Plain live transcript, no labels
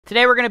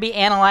Today we're going to be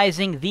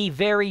analyzing the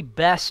very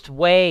best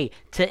way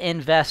to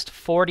invest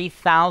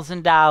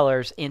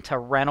 $40,000 into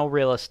rental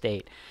real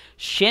estate.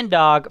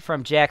 Shindogg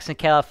from Jackson,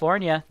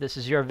 California, this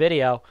is your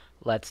video.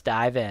 Let's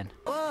dive in.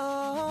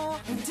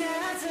 For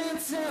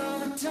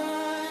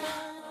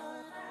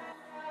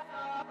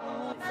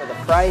the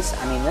price,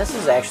 I mean, this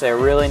is actually a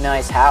really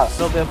nice house.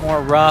 A little bit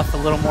more rough, a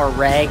little more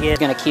ragged. It's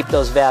going to keep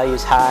those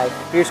values high.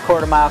 Here's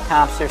quarter-mile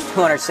comps. There's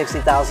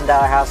 $260,000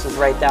 houses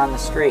right down the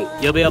street.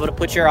 You'll be able to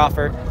put your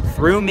offer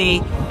through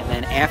me, and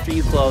then after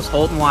you close,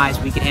 Holton Wise,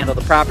 we can handle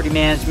the property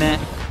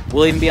management.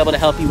 We'll even be able to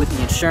help you with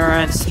the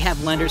insurance. We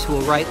have lenders who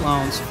will write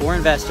loans for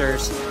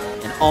investors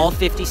in all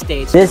 50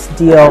 states. This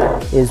deal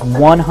is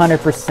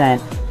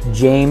 100%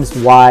 James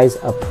Wise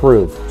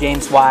approved.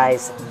 James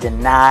Wise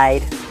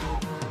denied.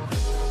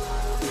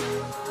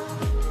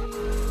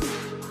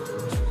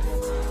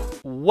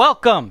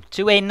 Welcome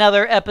to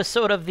another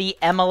episode of the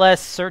MLS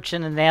Search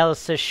and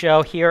Analysis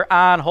Show here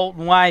on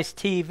Holton Wise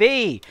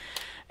TV.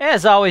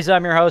 As always,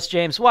 I'm your host,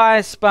 James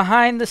Wise.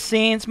 Behind the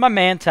scenes, my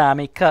man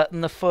Tommy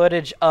cutting the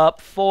footage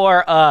up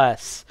for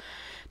us.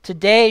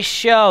 Today's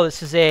show,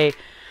 this is a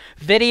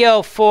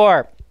video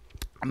for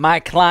my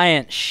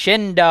client,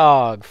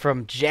 Shindogg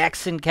from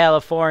Jackson,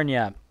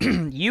 California.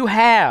 You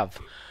have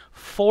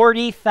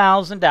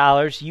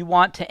 $40,000. You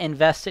want to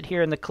invest it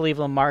here in the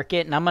Cleveland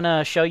market, and I'm going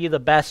to show you the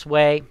best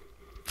way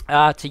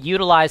to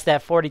utilize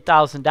that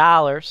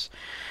 $40,000.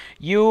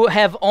 You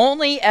have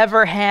only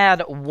ever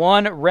had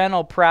one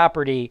rental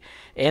property,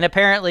 and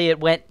apparently it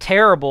went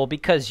terrible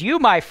because you,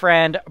 my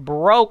friend,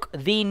 broke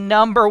the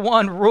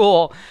 #1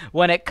 rule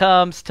when it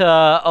comes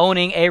to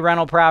owning a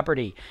rental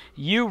property.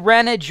 You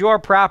rented your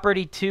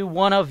property to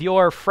one of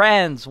your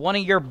friends, one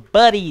of your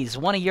buddies,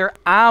 one of your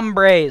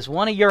hombres,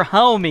 one of your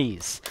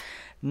homies.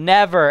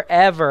 Never,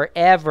 ever,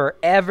 ever,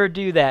 ever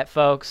do that,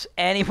 folks.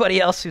 Anybody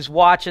else who's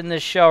watching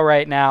this show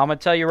right now, I'm going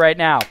to tell you right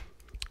now,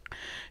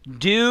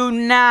 do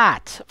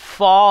not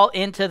fall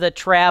into the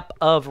trap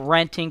of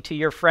renting to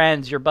your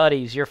friends, your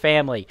buddies, your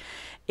family.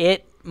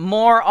 It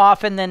more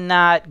often than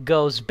not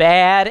goes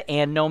bad,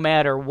 and no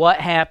matter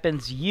what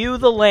happens, you,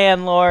 the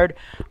landlord,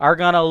 are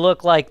going to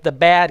look like the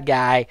bad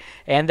guy,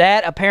 and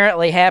that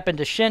apparently happened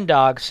to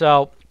Shindogg.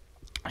 So,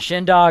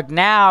 Shindogg,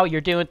 now you're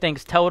doing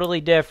things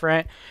totally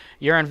different.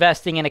 You're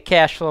investing in a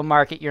cash flow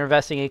market. You're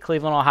investing in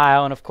Cleveland,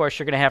 Ohio. And, of course,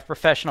 you're going to have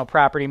professional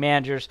property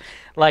managers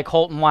like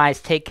Holton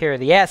Wise take care of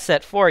the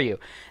asset for you.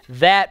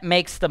 That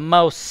makes the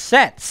most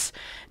sense.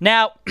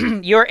 Now,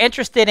 you're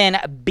interested in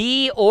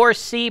B or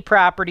C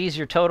properties.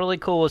 You're totally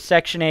cool with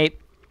Section 8.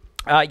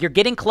 You're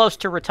getting close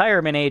to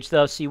retirement age,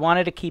 though, so you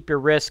wanted to keep your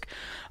risk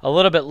a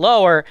little bit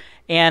lower.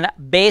 And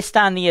based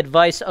on the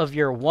advice of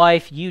your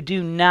wife, you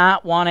do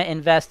not want to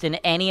invest in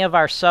any of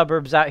our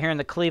suburbs out here in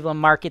the Cleveland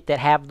market that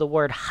have the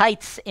word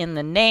Heights in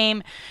the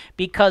name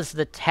because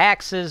the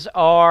taxes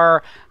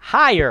are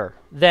higher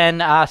than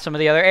some of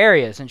the other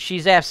areas. And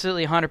she's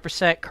absolutely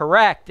 100%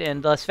 correct.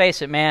 And let's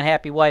face it, man,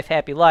 happy wife,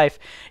 happy life.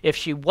 If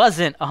she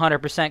wasn't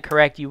 100%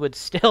 correct, you would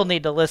still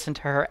need to listen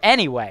to her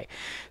anyway.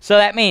 So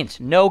that means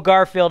no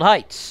Garfield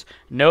Heights,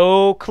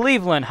 no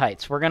Cleveland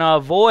Heights. We're going to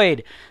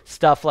avoid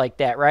stuff like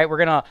that, right? We're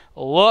going to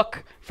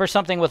look for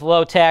something with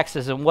low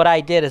taxes. And what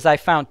I did is I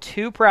found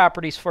two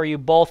properties for you,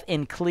 both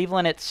in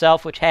Cleveland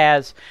itself, which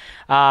has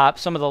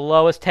some of the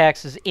lowest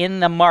taxes in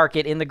the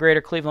market, in the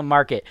greater Cleveland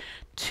market.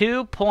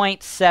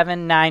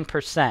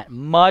 2.79%,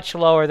 much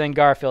lower than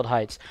Garfield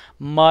Heights,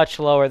 much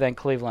lower than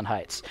Cleveland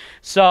Heights.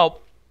 So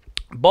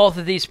both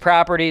of these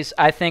properties,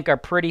 I think, are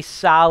pretty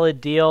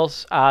solid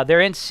deals. They're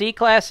in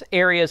C-class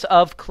areas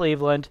of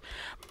Cleveland,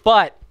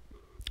 but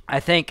I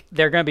think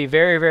they're going to be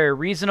very, very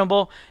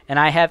reasonable, and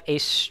I have a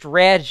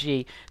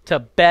strategy to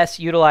best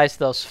utilize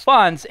those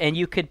funds, and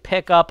you could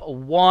pick up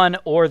one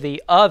or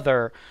the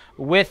other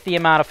with the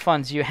amount of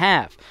funds you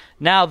have.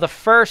 Now, the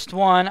first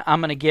one,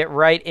 I'm going to get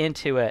right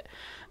into it.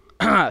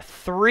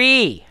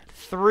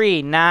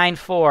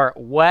 3394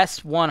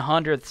 West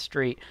 100th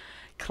Street,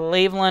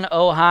 Cleveland,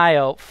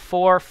 Ohio,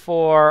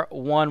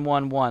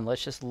 44111.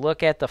 Let's just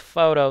look at the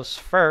photos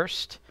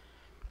first.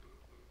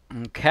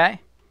 Okay.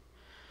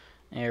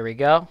 There we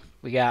go.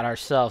 We got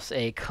ourselves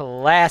a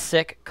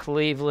classic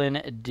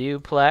Cleveland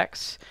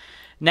duplex.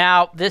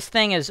 Now, this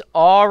thing has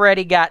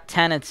already got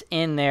tenants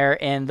in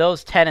there, and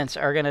those tenants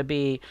are going to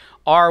be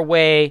our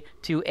way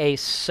to a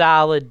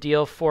solid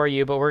deal for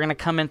you, but we're going to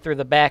come in through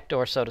the back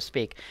door, so to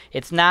speak.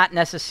 It's not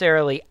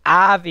necessarily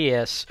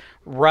obvious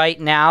right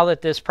now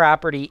that this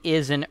property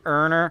is an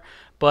earner,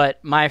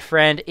 but my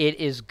friend, it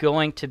is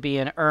going to be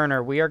an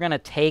earner. We are going to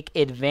take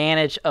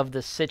advantage of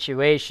the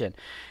situation.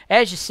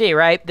 As you see,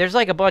 right, there's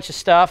like a bunch of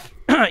stuff,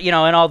 you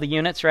know, in all the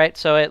units, right?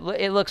 So it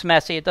looks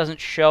messy. It doesn't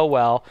show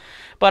well.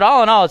 But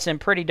all in all, it's in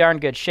pretty darn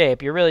good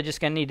shape. You're really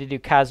just going to need to do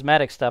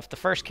cosmetic stuff. The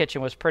first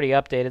kitchen was pretty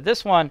updated.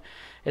 This one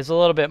is a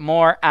little bit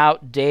more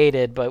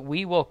outdated, but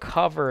we will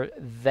cover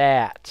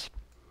that.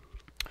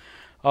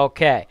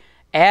 Okay.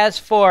 As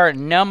for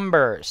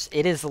numbers,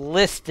 it is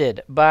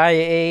listed by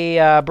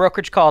a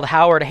brokerage called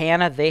Howard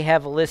Hanna. They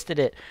have listed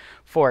it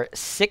for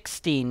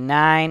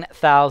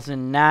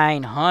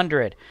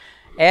 $69,900.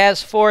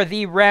 As for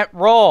the rent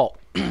roll,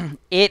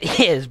 it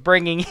is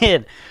bringing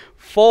in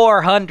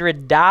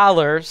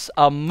 $400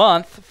 a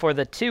month for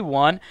the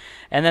 2-1,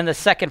 and then the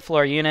second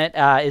floor unit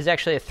is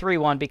actually a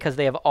 3-1 because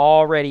they have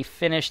already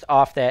finished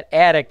off that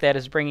attic. That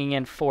is bringing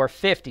in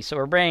 $450. So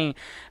we're bringing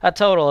a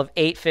total of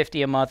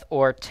 $850 a month,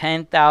 or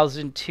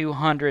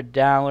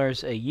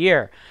 $10,200 a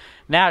year.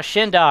 Now,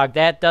 Shindogg,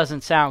 that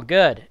doesn't sound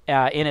good,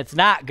 and it's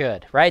not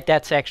good, right?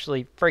 That's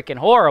actually freaking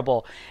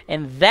horrible,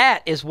 and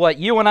that is what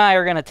you and I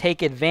are going to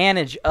take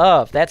advantage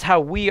of. That's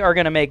how we are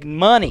going to make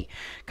money,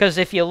 because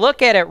if you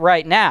look at it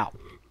right now,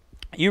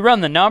 you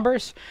run the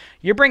numbers,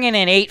 you're bringing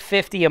in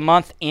 $850 a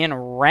month in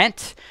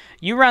rent.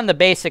 You run the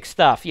basic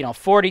stuff, you know,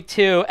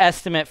 42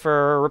 estimate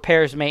for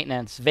repairs,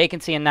 maintenance,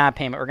 vacancy and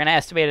non-payment. We're going to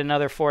estimate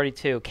another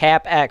 42.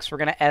 CapEx, we're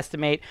going to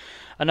estimate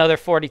another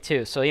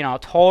 42. So, you know,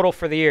 total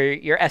for the year,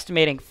 you're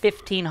estimating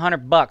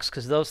 $1,500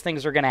 because those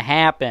things are going to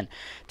happen.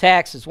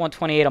 Taxes,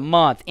 $128 a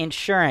month.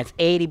 Insurance,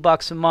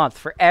 $80 a month.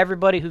 For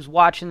everybody who's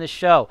watching the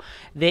show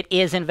that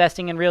is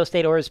investing in real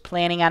estate or is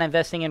planning on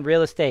investing in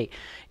real estate,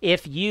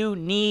 if you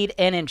need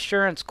an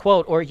insurance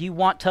quote or you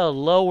want to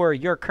lower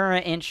your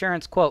current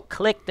insurance quote,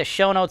 click the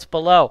show notes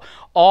below.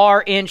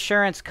 Our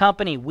insurance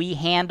company, we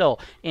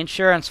handle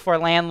insurance for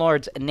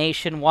landlords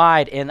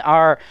nationwide, and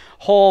our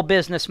whole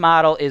business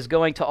model is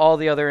going to all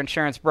the other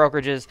insurance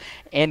brokerages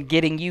and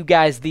getting you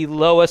guys the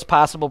lowest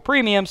possible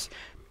premiums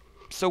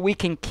so we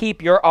can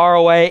keep your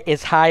ROA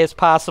as high as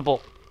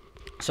possible.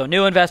 So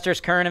new investors,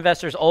 current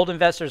investors, old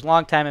investors,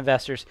 long-time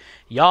investors,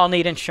 y'all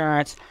need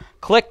insurance.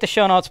 Click the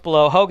show notes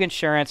below, Hogue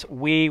Insurance.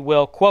 We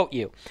will quote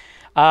you.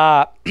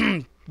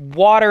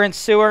 Water and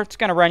sewer, it's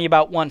going to run you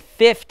about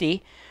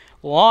 $150.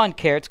 Lawn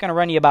care, it's going to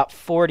run you about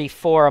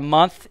 $44 a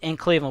month in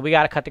Cleveland. We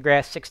got to cut the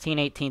grass 16,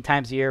 18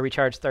 times a year. We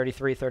charge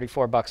 $33,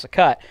 $34 a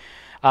cut.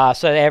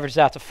 So it averages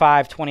out to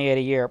 $528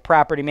 a year.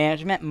 Property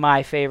management,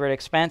 my favorite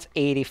expense,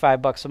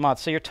 $85 a month.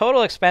 So your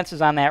total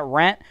expenses on that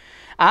rent,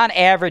 on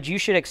average, you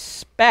should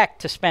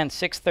expect to spend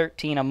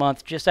 $613 a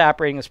month just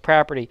operating this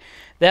property.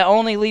 That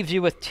only leaves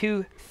you with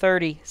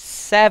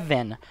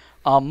 $237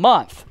 a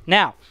month.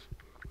 Now,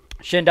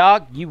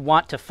 Shindogg, you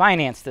want to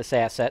finance this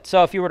asset.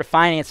 So if you were to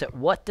finance it,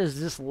 what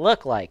does this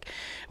look like?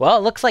 Well,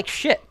 it looks like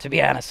shit, to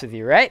be honest with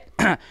you, right?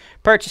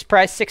 Purchase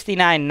price,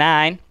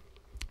 $69,900.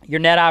 Your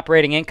net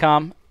operating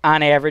income,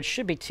 on average,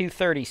 should be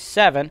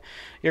 $237,000.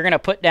 You're going to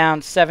put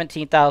down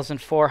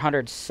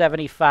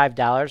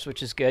 $17,475,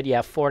 which is good. You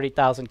have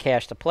 $40,000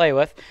 cash to play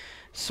with.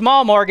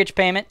 Small mortgage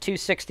payment,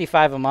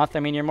 $265 a month. I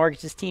mean, your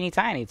mortgage is teeny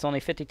tiny. It's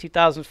only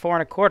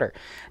 $52,425.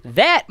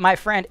 That, my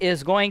friend,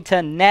 is going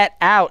to net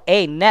out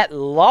a net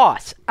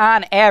loss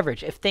on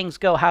average. If things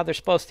go how they're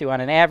supposed to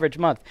on an average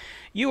month,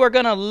 you are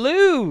going to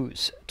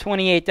lose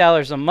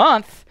 $28 a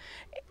month,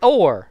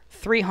 or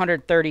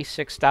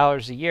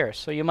 $336 a year.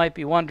 So you might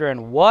be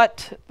wondering,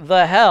 what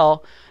the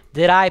hell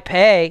did I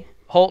pay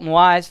Holton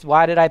Wise?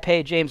 Why did I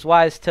pay James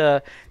Wise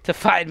to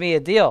find me a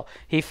deal?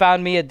 He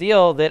found me a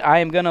deal that I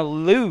am going to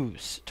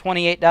lose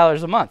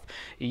 $28 a month.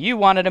 You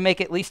wanted to make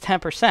at least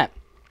 10%.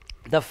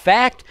 The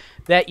fact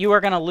that you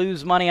are going to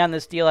lose money on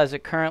this deal as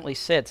it currently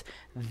sits,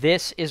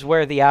 this is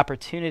where the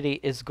opportunity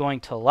is going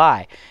to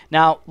lie.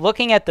 Now,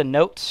 looking at the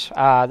notes,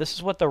 this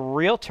is what the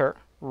realtor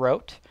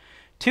wrote.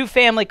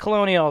 Two-family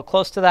colonial,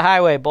 close to the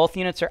highway. Both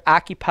units are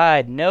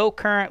occupied. No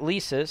current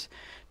leases.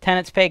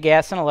 Tenants pay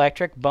gas and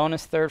electric.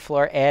 Bonus third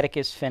floor. Attic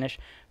is finished.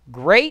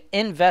 Great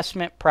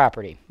investment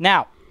property.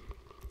 Now,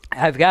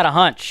 I've got a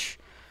hunch.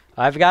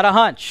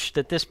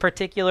 That this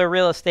particular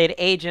real estate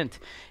agent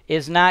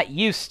is not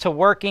used to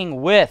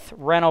working with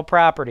rental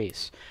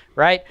properties,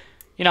 right?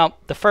 You know,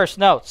 the first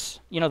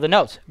notes, the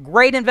notes.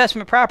 Great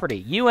investment property.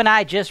 You and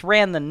I just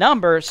ran the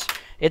numbers.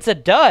 It's a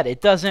dud. It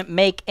doesn't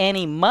make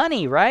any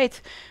money, right?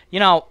 You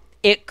know,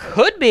 it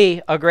could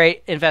be a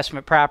great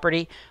investment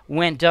property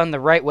when done the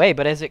right way,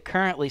 but as it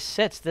currently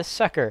sits, this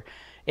sucker,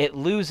 it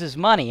loses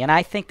money, and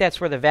I think that's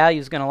where the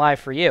value is going to lie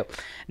for you.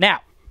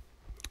 Now,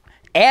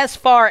 as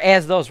far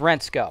as those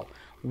rents go,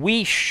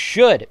 we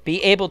should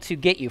be able to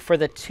get you, for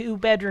the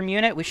two-bedroom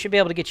unit, we should be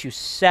able to get you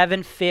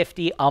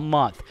 $750 a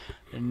month.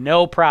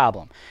 No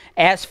problem.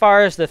 As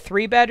far as the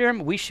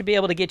three-bedroom, we should be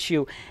able to get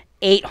you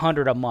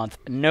 $800 a month.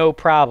 No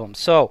problem.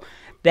 So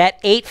that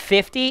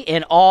 $850,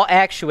 in all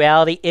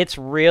actuality, it's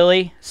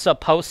really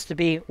supposed to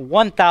be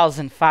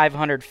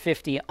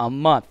 $1,550 a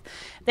month.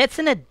 That's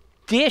an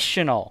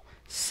additional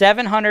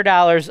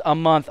 $700 a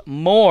month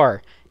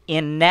more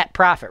in net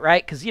profit,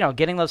 right? Because,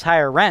 getting those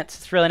higher rents,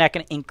 it's really not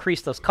going to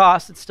increase those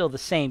costs. It's still the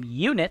same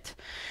unit.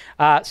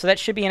 So that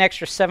should be an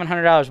extra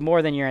 $700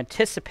 more than you're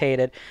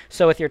anticipated.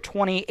 So with your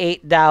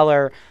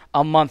 $28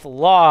 a month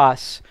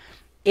loss,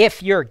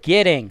 if you're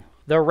getting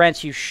the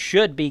rents you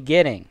should be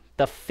getting,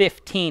 the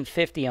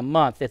 $1,550 a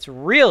month, it's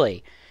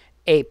really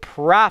a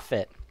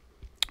profit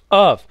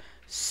of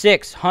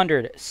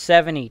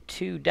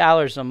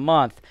 $672 a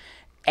month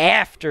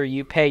after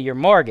you pay your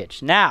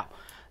mortgage. Now,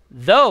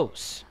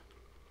 those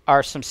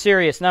are some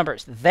serious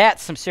numbers.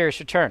 That's some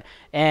serious return.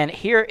 And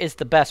here is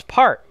the best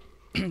part.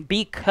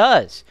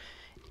 Because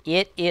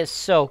it is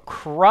so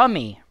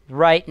crummy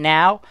right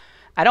now,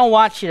 I don't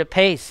want you to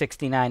pay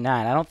 $69.9.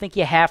 I don't think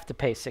you have to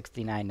pay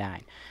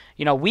 $69.9.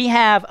 You know, we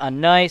have a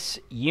nice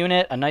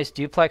unit, a nice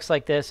duplex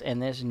like this in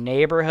this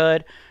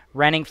neighborhood,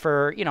 renting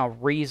for, you know,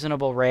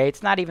 reasonable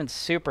rates. Not even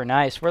super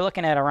nice. We're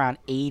looking at around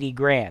 80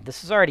 grand.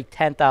 This is already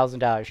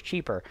 $10,000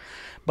 cheaper.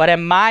 But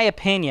in my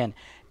opinion,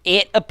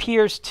 it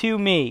appears to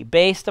me,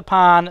 based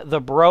upon the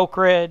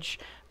brokerage,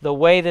 the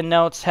way the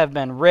notes have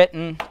been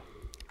written,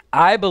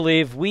 I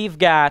believe we've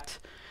got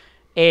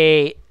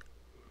a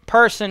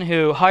person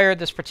who hired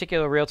this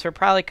particular realtor,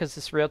 probably because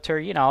this realtor,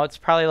 you know, it's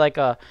probably like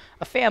a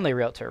family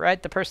realtor,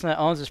 right? The person that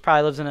owns this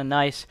probably lives in a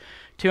nice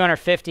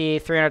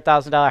 $250,000,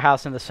 $300,000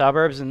 house in the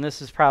suburbs, and this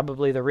is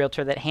probably the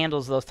realtor that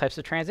handles those types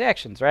of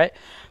transactions, right?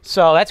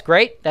 So that's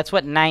great. That's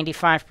what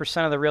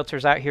 95% of the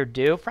realtors out here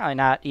do. Probably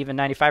not even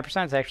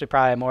 95%. It's actually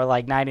probably more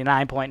like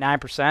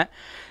 99.9%.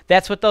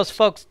 That's what those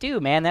folks do,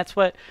 man. That's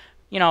what,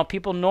 you know,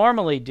 people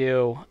normally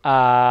do,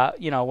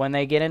 you know, when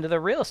they get into the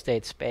real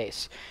estate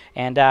space.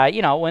 And,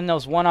 you know, when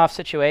those one-off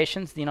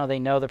situations, you know, they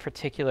know the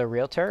particular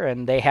realtor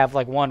and they have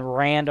like one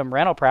random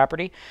rental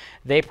property,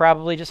 they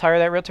probably just hire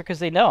that realtor because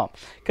they know him.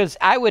 Because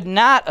I would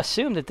not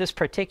assume that this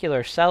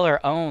particular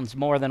seller owns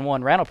more than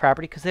one rental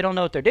property because they don't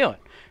know what they're doing,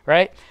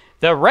 right?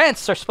 The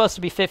rents are supposed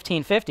to be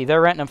 $1,550.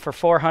 They're renting them for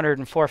 $400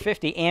 and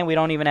 $450, and we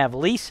don't even have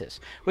leases,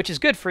 which is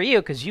good for you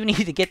because you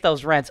need to get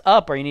those rents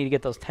up or you need to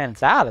get those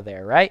tenants out of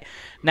there, right?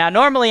 Now,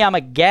 normally I'm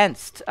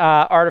against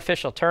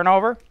artificial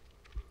turnover.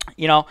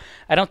 You know,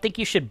 I don't think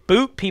you should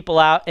boot people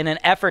out in an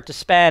effort to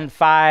spend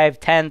 $5,000,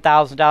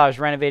 $10,000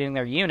 renovating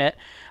their unit,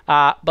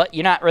 but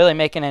you're not really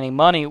making any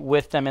money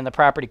with them in the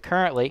property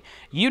currently.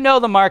 You know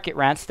the market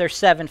rents, they're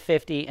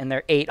 $750 and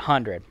they're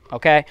 $800,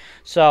 okay?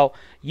 So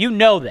you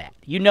know that.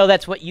 You know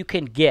that's what you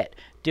can get.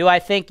 Do I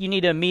think you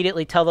need to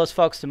immediately tell those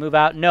folks to move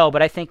out? No,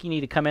 but I think you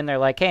need to come in there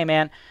like, hey,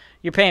 man,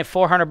 you're paying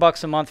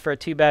 $400 a month for a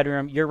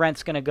 2-bedroom. Your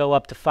rent's going to go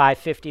up to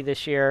 $550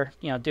 this year.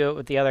 You know, do it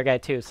with the other guy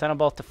too. Send them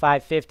both to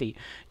 $550.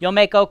 You'll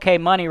make okay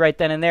money right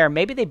then and there.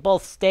 Maybe they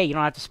both stay. You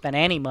don't have to spend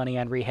any money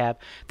on rehab.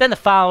 Then the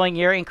following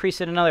year, increase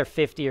it another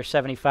 $50 or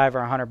 $75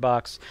 or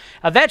 $100.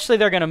 Eventually,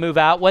 they're going to move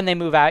out. When they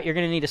move out, you're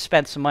going to need to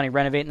spend some money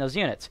renovating those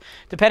units.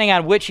 Depending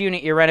on which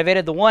unit you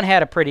renovated, the one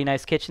had a pretty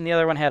nice kitchen. The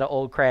other one had an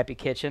old crappy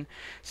kitchen.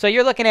 So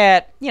you're looking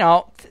at, you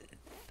know,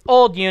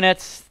 old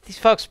units. These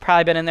folks have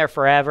probably been in there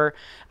forever.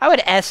 I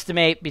would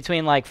estimate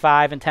between like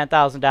 $5,000 and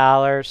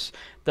 $10,000.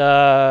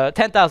 The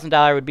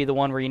 $10,000 would be the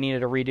one where you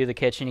needed to redo the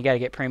kitchen. You got to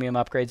get premium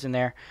upgrades in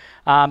there.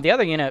 The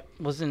other unit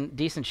was in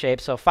decent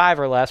shape, so 5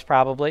 or less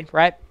probably,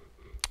 right?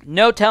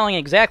 No telling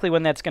exactly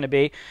when that's going to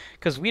be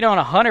because we don't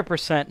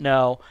 100%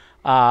 know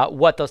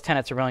what those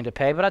tenants are willing to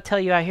pay. But I'll tell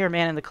you out here,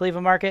 man, in the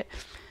Cleveland market,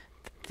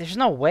 there's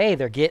no way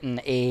they're getting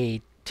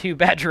a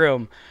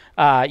 2-bedroom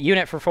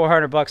unit for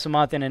 $400 a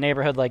month in a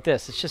neighborhood like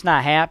this. It's just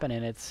not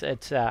happening. It's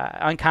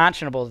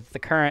unconscionable that the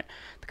current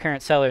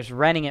seller's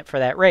renting it for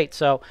that rate.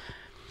 So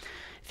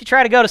if you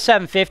try to go to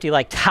 $750,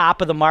 like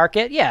top of the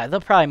market, yeah,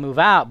 they'll probably move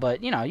out.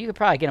 But you know, you could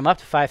probably get them up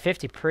to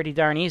 $550 pretty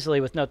darn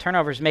easily with no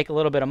turnovers, make a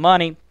little bit of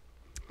money.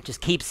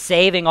 Just keep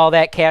saving all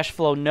that cash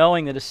flow,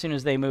 knowing that as soon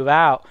as they move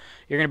out,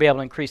 you're going to be able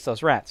to increase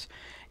those rents.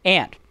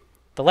 And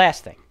the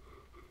last thing,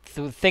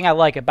 the thing I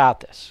like about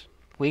this,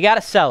 we got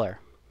a seller.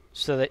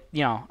 So that,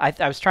 you know, I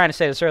was trying to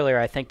say this earlier,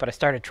 I think, but I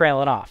started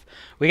trailing off.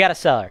 We got a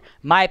seller.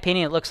 In my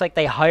opinion, it looks like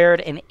they hired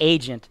an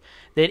agent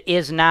that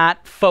is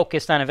not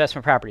focused on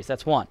investment properties.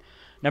 That's one.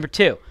 Number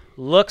two,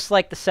 looks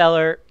like the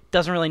seller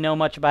doesn't really know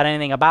much about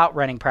anything about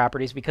renting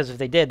properties because if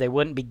they did, they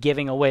wouldn't be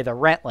giving away the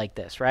rent like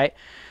this, right?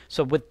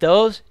 So with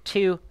those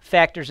two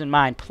factors in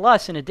mind,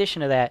 plus in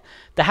addition to that,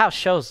 the house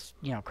shows,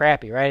 you know,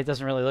 crappy, right? It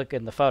doesn't really look good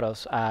in the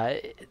photos.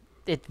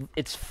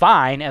 It's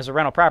fine as a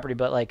rental property,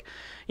 but like,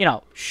 you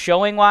know,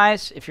 showing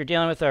wise, if you're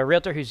dealing with a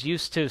realtor who's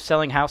used to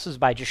selling houses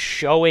by just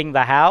showing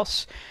the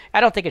house, I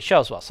don't think it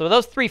shows well. So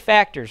those three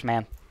factors,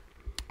 man,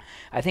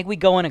 I think we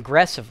go in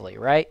aggressively,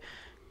 right?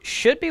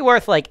 Should be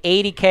worth like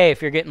 $80K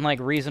if you're getting like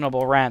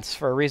reasonable rents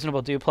for a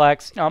reasonable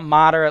duplex, you know,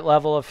 moderate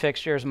level of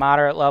fixtures,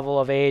 moderate level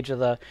of age of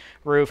the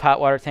roof, hot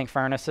water tank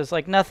furnaces.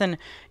 Like nothing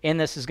in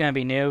this is going to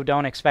be new.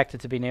 Don't expect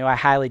it to be new. I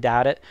highly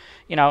doubt it.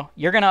 You know,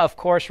 you're going to, of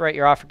course, write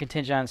your offer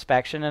contingent on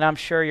inspection, and I'm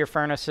sure your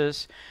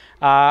furnaces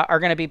are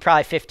going to be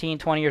probably 15,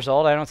 20 years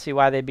old. I don't see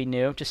why they'd be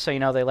new. Just so you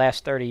know, they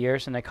last 30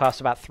 years, and they cost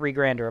about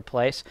 $3,000 to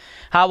replace.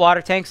 Hot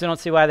water tanks, I don't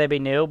see why they'd be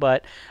new,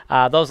 but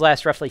those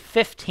last roughly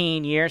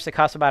 15 years. They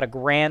cost about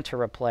 $1,000 to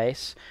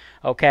replace.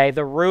 Okay,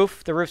 the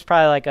roof's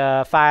probably like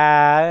a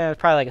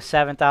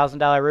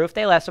 $7,000 roof.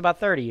 They last about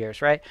 30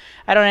 years, right?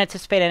 I don't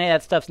anticipate any of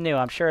that stuff's new.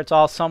 I'm sure it's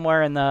all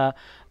somewhere in the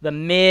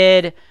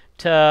mid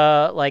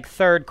to like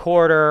third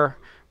quarter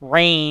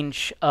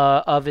range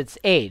of its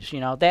age. You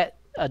know, that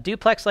a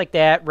duplex like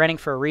that, renting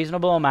for a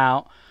reasonable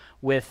amount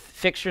with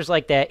fixtures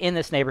like that in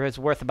this neighborhood is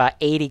worth about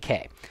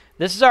 $80K.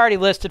 This is already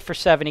listed for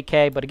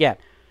 $70K, but again,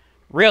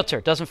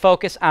 realtor doesn't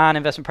focus on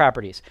investment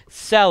properties.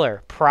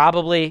 Seller,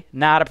 probably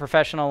not a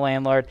professional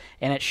landlord,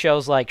 and it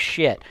shows like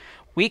shit.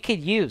 We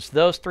could use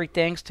those 3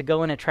 things to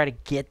go in and try to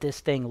get this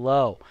thing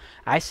low.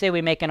 I say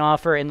we make an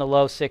offer in the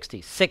low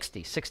 60s,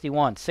 60,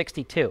 61,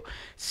 62.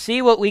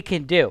 See what we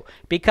can do,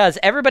 because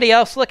everybody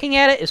else looking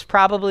at it is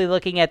probably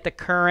looking at the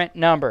current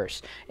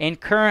numbers. And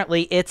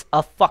currently, it's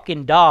a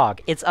fucking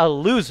dog. It's a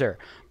loser.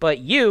 But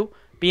you,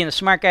 being the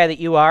smart guy that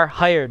you are,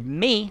 hired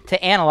me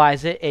to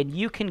analyze it, and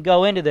you can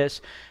go into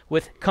this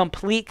with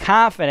complete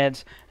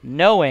confidence,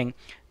 knowing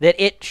that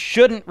it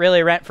shouldn't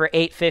really rent for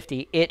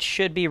 $850. It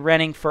should be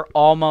renting for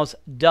almost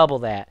double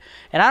that.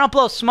 And I don't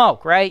blow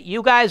smoke, right?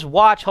 You guys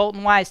watch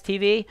Holton Wise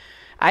TV.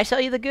 I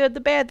tell you the good, the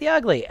bad, the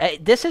ugly.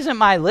 This isn't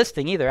my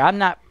listing either. I'm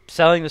not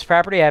selling this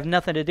property. I have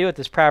nothing to do with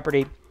this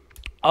property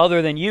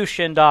other than you,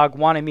 Shindogg,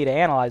 wanting me to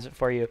analyze it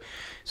for you.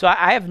 So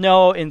I have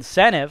no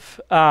incentive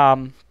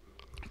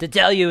to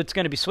tell you it's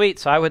going to be sweet,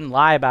 so I wouldn't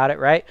lie about it,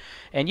 right?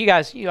 And you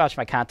guys, you watch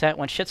my content.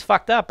 When shit's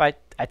fucked up, I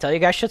tell you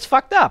guys shit's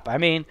fucked up. I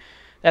mean,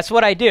 that's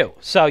what I do.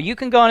 So you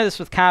can go into this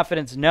with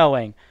confidence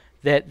knowing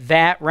that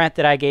that rent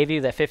that I gave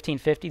you, that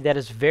 $1,550, that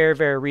is very,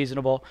 very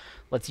reasonable.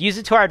 Let's use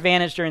it to our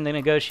advantage during the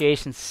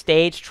negotiation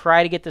stage.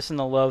 Try to get this in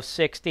the low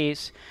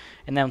 60s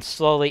and then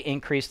slowly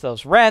increase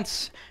those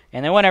rents.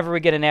 And then whenever we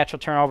get a natural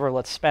turnover,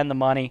 let's spend the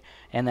money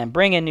and then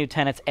bring in new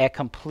tenants at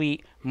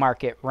complete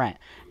market rent.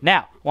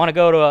 Now, I want to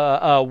go to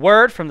a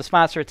word from the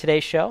sponsor of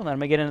today's show, and then I'm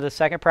going to get into the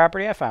second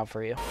property I found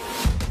for you.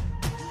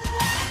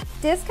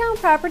 Discount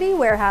Property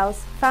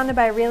Warehouse, founded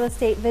by real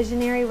estate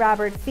visionary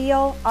Robert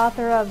Fiel,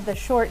 author of the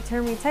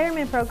Short-Term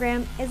Retirement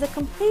Program, is a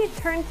complete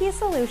turnkey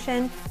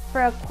solution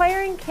for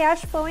acquiring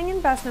cash-flowing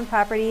investment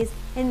properties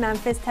in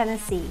Memphis,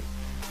 Tennessee.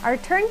 Our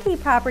turnkey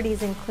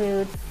properties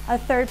include a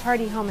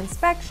third-party home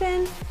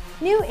inspection,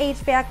 new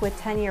HVAC with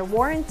 10-year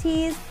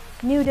warranties,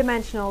 new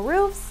dimensional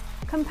roofs,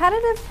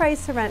 competitive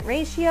price-to-rent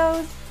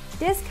ratios,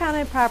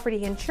 discounted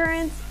property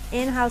insurance,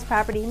 in-house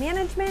property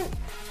management,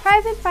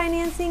 private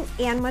financing,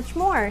 and much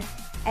more.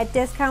 At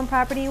Discount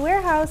Property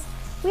Warehouse,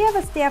 we have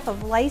a staff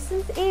of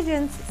licensed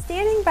agents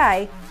standing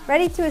by,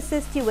 ready to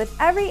assist you with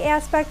every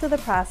aspect of the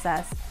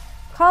process.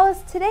 Call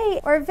us today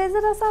or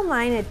visit us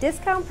online at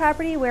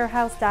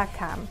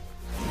discountpropertywarehouse.com.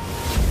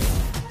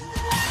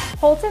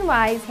 Holton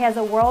Wise has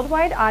a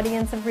worldwide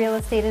audience of real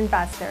estate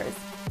investors.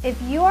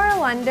 If you are a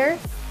lender,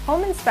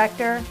 home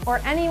inspector, or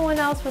anyone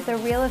else with a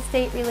real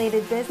estate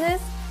related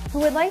business who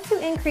would like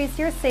to increase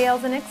your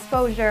sales and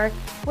exposure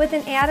with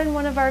an ad in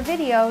one of our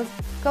videos,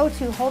 go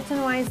to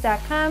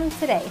holtonwise.com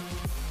today.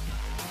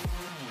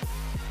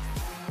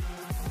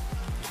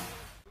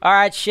 All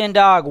right,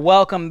 Shindogg,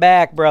 welcome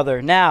back,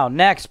 brother. Now,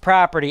 next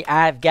property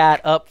I've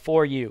got up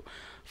for you.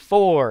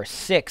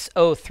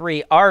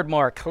 4603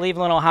 Ardmore,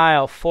 Cleveland,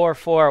 Ohio,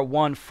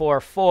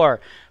 44144.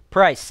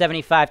 Price,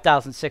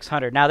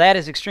 $75,600. Now, that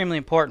is extremely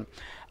important.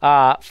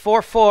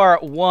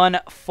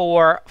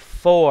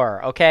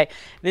 44144, okay?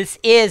 This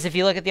is, if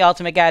you look at the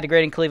Ultimate Guide to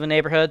Grading Cleveland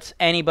Neighborhoods,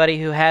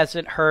 anybody who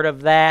hasn't heard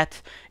of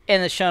that,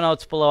 in the show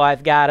notes below,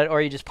 I've got it,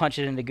 or you just punch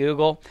it into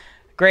Google.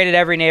 Graded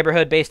every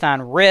neighborhood based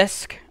on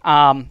risk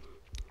in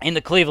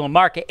the Cleveland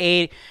market,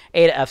 A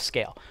to F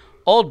scale.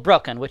 Old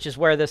Brooklyn, which is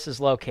where this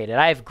is located,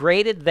 I've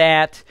graded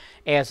that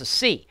as a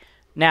C.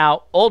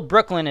 Now, Old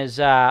Brooklyn is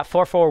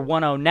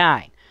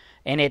 44109.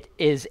 And it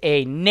is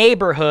a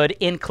neighborhood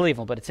in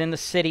Cleveland, but it's in the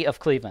city of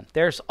Cleveland.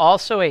 There's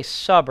also a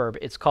suburb.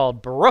 It's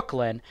called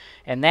Brooklyn,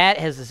 and that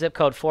has the zip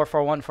code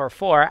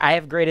 44144. I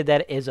have graded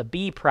that as a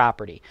B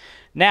property.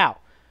 Now,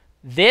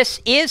 this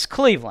is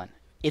Cleveland.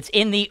 It's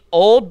in the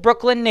Old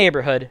Brooklyn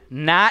neighborhood,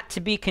 not to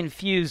be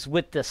confused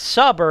with the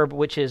suburb,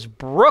 which is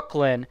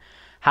Brooklyn.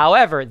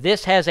 However,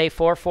 this has a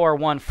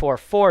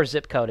 44144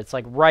 zip code. It's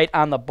like right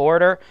on the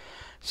border.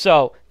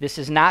 So this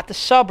is not the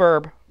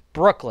suburb,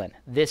 Brooklyn.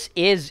 This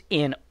is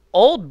in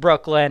Old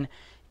Brooklyn,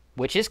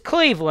 which is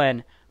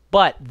Cleveland,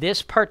 but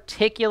this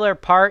particular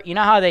part, you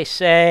know how they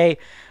say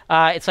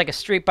it's like a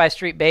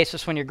street-by-street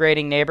basis when you're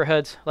grading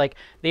neighborhoods? Like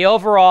the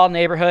overall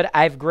neighborhood,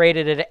 I've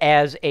graded it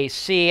as a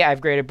C.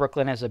 I've graded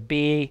Brooklyn as a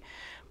B.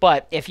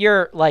 But if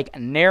you're like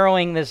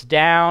narrowing this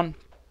down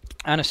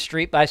on a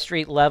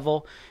street-by-street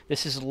level,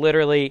 this is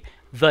literally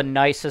the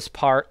nicest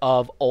part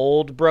of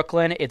Old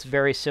Brooklyn. It's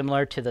very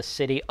similar to the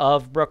city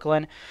of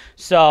Brooklyn.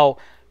 So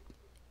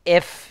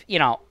if, you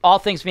know, all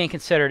things being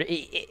considered,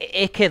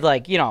 it could,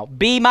 like, you know,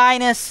 B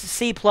minus,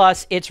 C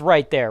plus, it's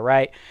right there,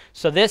 right?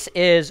 So this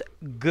is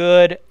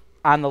good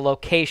on the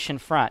location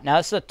front. Now,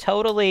 this is a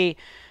totally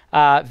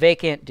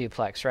vacant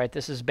duplex, right?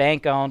 This is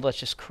bank owned. Let's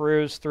just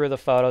cruise through the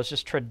photos.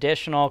 Just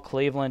traditional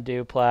Cleveland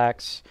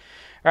duplex.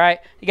 All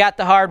right, you got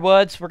the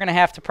hardwoods. We're going to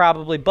have to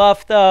probably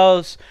buff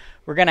those.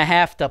 We're going to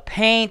have to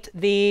paint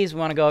these. We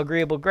want to go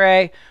agreeable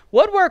gray.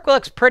 Woodwork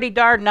looks pretty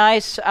darn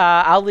nice.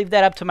 I'll leave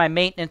that up to my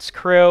maintenance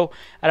crew.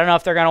 I don't know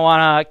if they're going to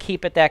want to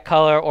keep it that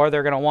color or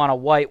they're going to want to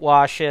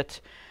whitewash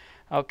it.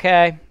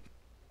 Okay.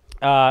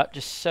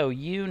 Just so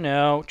you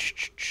know,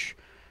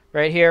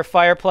 right here,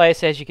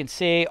 fireplace, as you can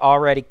see,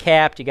 already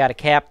capped. You got to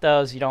cap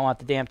those. You don't want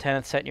the damn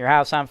tenants setting your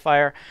house on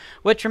fire.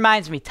 Which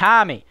reminds me,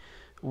 Tommy,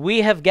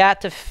 we have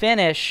got to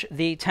finish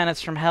the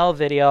Tenants from Hell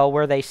video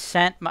where they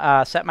set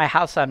my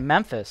house on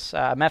Memphis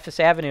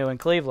Avenue in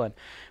Cleveland.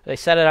 They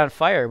set it on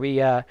fire. We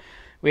had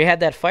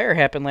that fire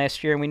happen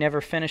last year, and we never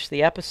finished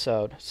the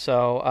episode.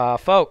 So,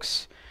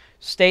 folks,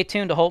 stay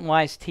tuned to Holton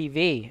Wise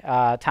TV.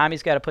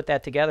 Tommy's got to put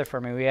that together for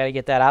me. We got to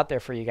get that out there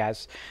for you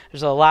guys.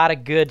 There's a lot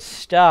of good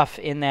stuff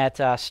in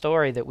that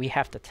story that we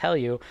have to tell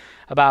you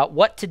about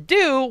what to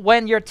do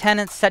when your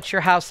tenant sets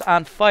your house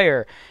on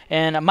fire.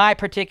 In my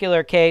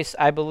particular case,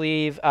 I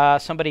believe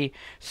somebody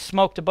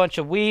smoked a bunch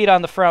of weed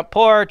on the front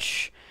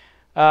porch.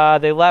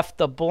 They left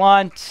the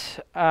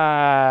blunt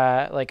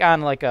on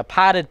a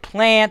potted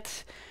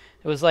plant.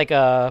 It was like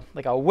a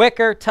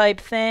wicker type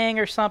thing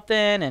or something,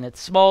 and it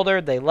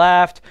smoldered. They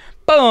left.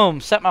 Boom!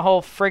 Set my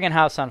whole friggin'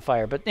 house on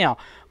fire. But,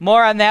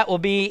 more on that will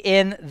be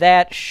in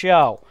that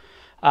show.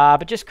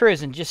 But just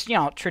cruising. Just,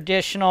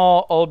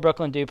 traditional old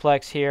Brooklyn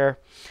duplex here.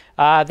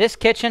 This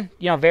kitchen,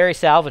 very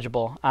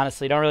salvageable.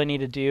 Honestly, don't really need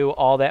to do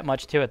all that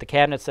much to it. The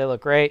cabinets, they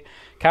look great.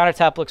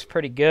 Countertop looks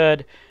pretty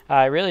good.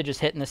 Really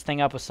just hitting this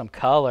thing up with some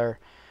color.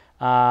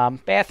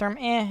 Bathroom,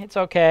 it's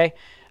okay.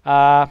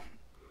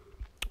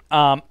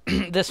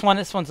 This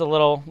one's a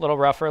little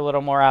rougher, a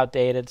little more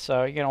outdated,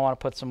 so you're going to want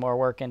to put some more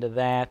work into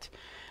that.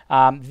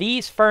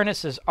 These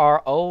furnaces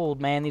are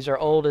old, man. These are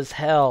old as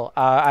hell.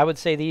 I would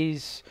say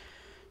these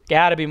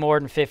got to be more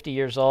than 50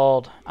 years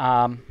old.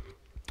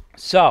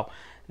 So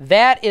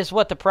that is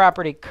what the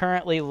property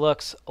currently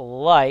looks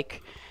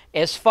like.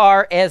 As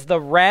far as the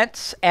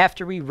rents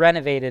after we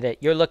renovated it,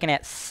 you're looking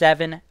at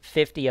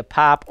 $750 a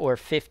pop or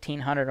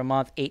 $1,500 a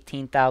month,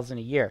 $18,000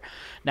 a year.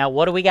 Now,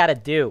 what do we got to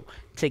do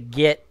to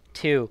get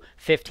to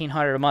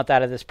 $1,500 a month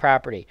out of this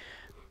property?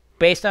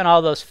 Based on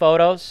all those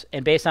photos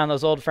and based on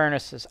those old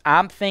furnaces,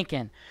 I'm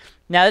thinking,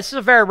 now this is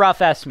a very rough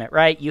estimate,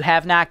 right? You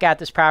have not got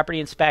this property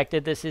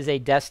inspected. This is a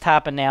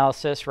desktop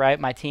analysis, right?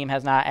 My team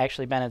has not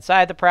actually been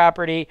inside the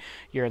property.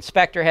 Your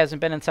inspector hasn't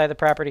been inside the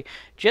property.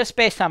 Just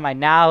based on my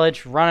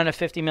knowledge, running a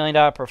 $50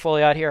 million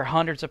portfolio out here,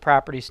 hundreds of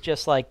properties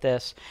just like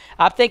this,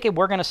 I'm thinking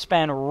we're going to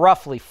spend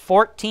roughly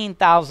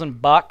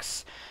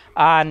 $14,000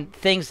 on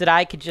things that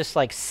I could just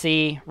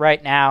see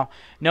right now,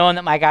 knowing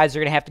that my guys are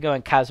going to have to go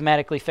and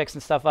cosmetically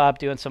fixing stuff up,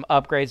 doing some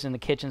upgrades in the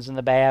kitchens and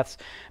the baths,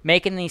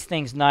 making these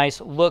things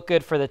nice, look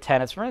good for the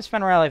tenants. We're going to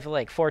spend around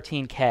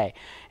 $14K.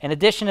 In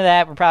addition to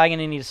that, we're probably going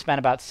to need to spend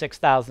about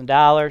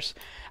 $6,000.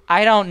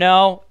 I don't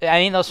know. I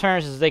mean, those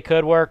furnaces, they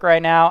could work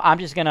right now. I'm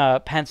just going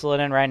to pencil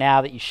it in right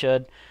now that you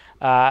should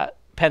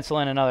pencil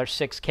in another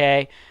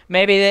 $6K.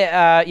 Maybe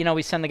they,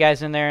 we send the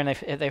guys in there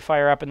and they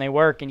fire up and they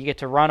work and you get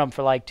to run them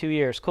for 2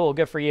 years. Cool,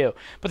 good for you.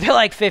 But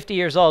they're 50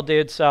 years old,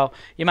 dude. So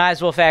you might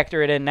as well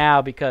factor it in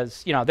now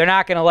because they're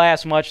not going to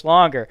last much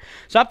longer.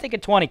 So I'm thinking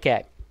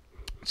 $20K.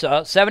 So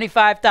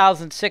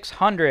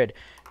 $75,600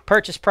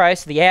 purchase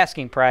price, the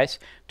asking price.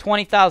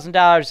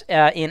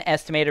 $20,000 in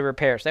estimated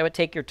repairs. That would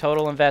take your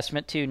total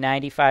investment to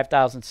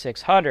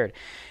 $95,600.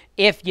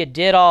 If you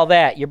did all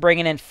that, you're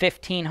bringing in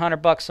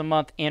 $1,500 a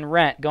month in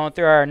rent, going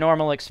through our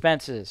normal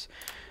expenses.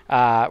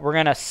 We're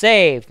going to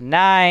save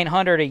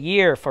 $900 a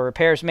year for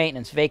repairs,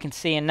 maintenance,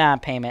 vacancy, and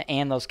non-payment,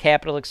 and those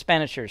capital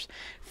expenditures.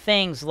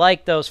 Things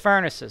like those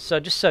furnaces. So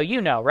just so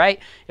you know, right?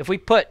 If we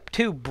put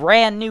 2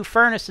 brand new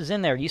furnaces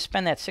in there, you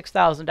spend that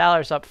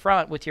 $6,000 up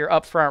front with your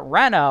upfront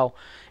reno,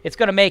 it's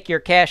going to make your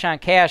cash on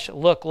cash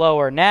look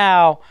lower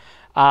now,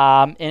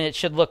 and it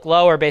should look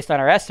lower based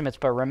on our estimates.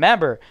 But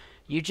remember,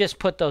 you just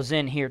put those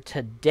in here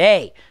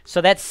today.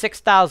 So that's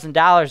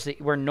 $6,000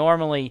 that we're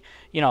normally,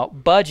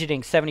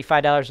 budgeting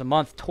 $75 a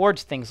month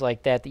towards things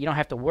like that you don't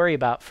have to worry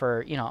about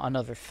for,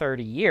 another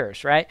 30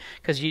 years, right?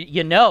 Because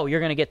you're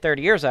going to get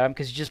 30 years out of them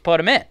because you just put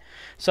them in.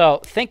 So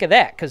think of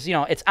that because,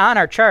 it's on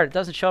our chart. It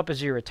doesn't show up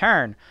as your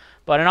return.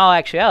 But in all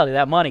actuality,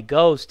 that money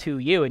goes to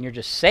you and you're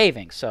just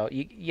saving. So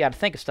you got to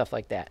think of stuff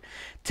like that.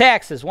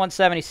 Taxes,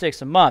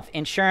 $176 a month.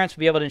 Insurance,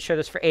 we'll be able to insure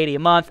this for $80 a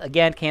month.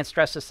 Again, can't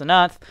stress this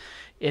enough.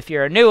 If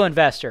you're a new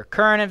investor,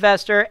 current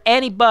investor,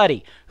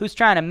 anybody who's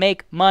trying to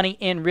make money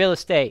in real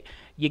estate,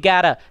 you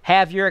got to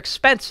have your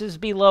expenses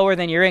be lower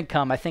than your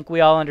income. I think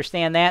we all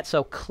understand that.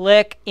 So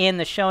click in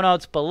the show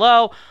notes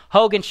below.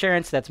 Hogue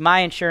Insurance, that's my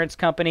insurance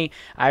company.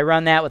 I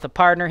run that with a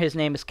partner. His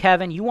name is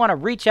Kevin. You want to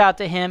reach out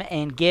to him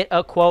and get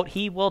a quote.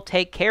 He will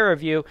take care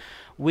of you.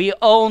 We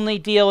only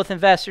deal with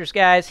investors,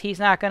 guys. He's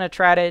not going to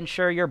try to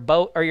insure your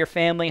boat or your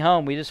family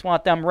home. We just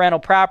want them rental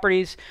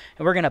properties,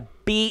 and we're going to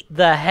beat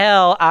the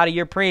hell out of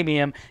your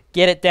premium.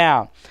 Get it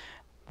down.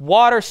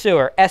 Water,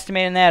 sewer,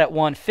 estimating that at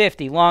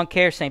 $150. Lawn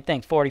care, same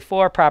thing,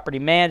 $44. Property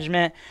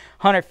management,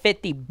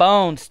 $150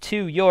 bones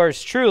to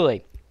yours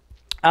truly.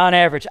 On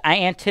average, I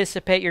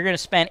anticipate you're going to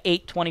spend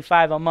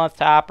 $825 a month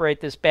to operate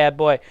this bad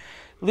boy,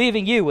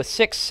 leaving you with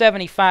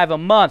 $675 a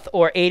month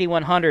or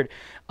 $8,100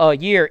 a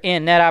year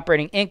in net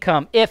operating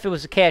income if it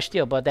was a cash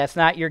deal. But that's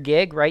not your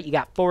gig, right? You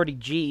got 40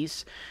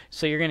 G's,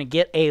 so you're going to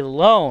get a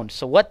loan.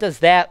 So what does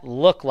that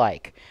look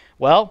like?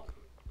 Well,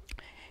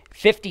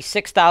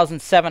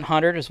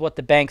 $56,700 is what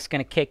the bank's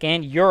going to kick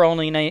in. You're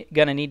only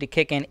going to need to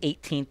kick in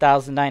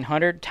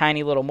 $18,900.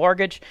 Tiny little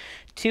mortgage.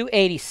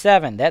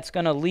 $287. That's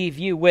going to leave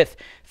you with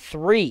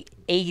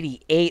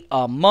 $388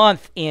 a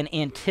month in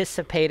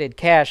anticipated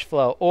cash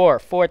flow, or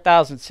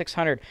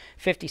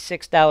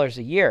 $4,656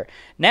 a year.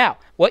 Now,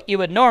 what you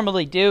would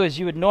normally do is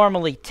you would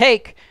normally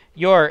take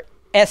your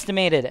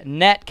estimated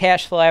net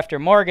cash flow after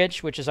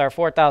mortgage, which is our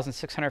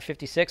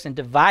 $4,656, and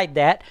divide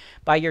that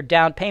by your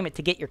down payment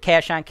to get your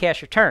cash on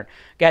cash return.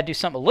 Got to do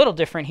something a little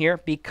different here,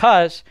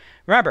 because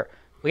remember,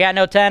 we got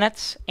no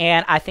tenants,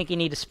 and I think you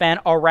need to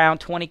spend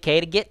around $20K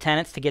to get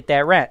tenants to get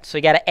that rent. So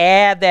you got to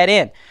add that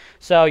in.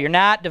 So you're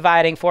not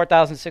dividing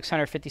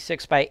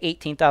 $4,656 by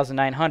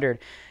 $18,900.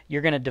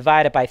 You're going to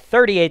divide it by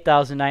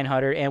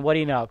 $38,900, and what do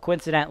you know?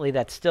 Coincidentally,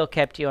 that still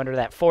kept you under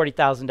that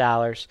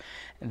 $40,000.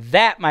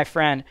 That, my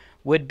friend,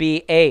 would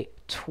be a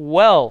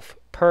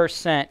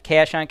 12%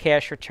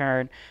 cash-on-cash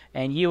return,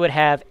 and you would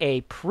have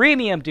a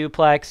premium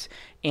duplex,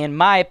 in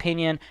my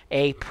opinion,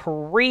 a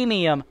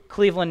premium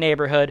Cleveland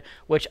neighborhood,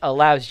 which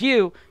allows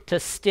you to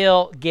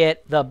still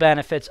get the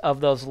benefits of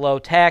those low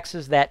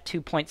taxes, that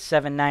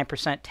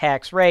 2.79%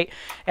 tax rate,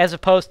 as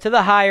opposed to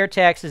the higher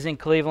taxes in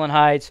Cleveland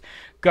Heights,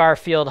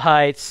 Garfield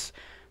Heights,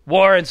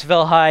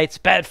 Warrensville Heights,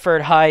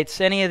 Bedford Heights,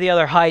 any of the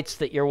other heights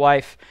that your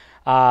wife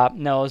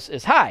knows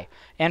is high.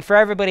 And for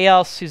everybody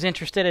else who's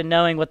interested in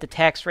knowing what the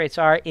tax rates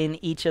are in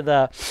each of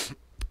the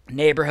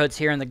neighborhoods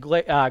here in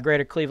the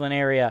greater Cleveland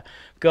area,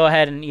 go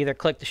ahead and either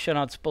click the show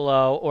notes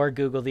below or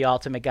Google the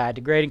Ultimate Guide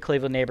to Grading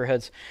Cleveland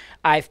Neighborhoods.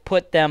 I've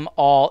put them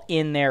all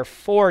in there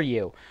for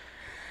you.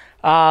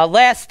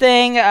 Last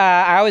thing,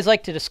 I always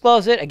like to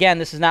disclose it. Again,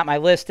 this is not my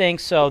listing.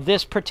 So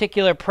this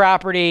particular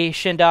property,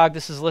 Shindogg,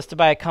 this is listed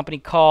by a company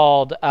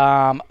called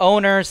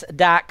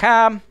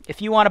owners.com.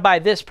 If you want to buy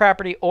this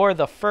property or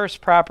the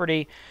first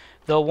property,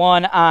 the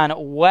one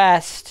on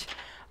West,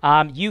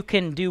 you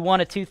can do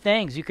one of two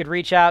things. You could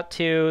reach out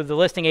to the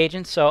listing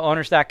agents, so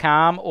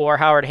owners.com or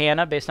Howard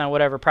Hanna, based on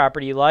whatever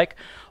property you like.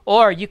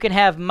 Or you can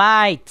have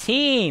my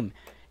team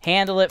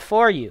handle it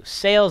for you,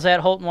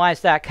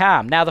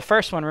 sales@holtonwise.com. Now, the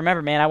first one,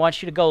 remember, man, I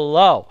want you to go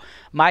low.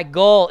 My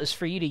goal is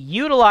for you to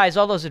utilize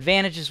all those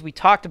advantages we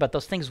talked about,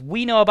 those things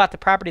we know about the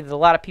property that a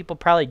lot of people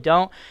probably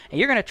don't, and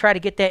you're going to try to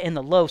get that in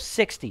the low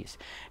 60s.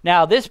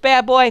 Now, this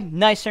bad boy,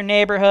 nicer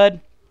neighborhood.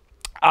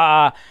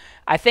 I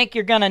think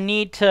you're going to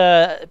need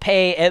to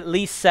pay at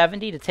least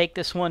 $70 to take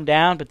this one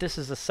down, but this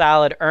is a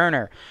solid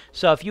earner.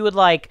 So if you would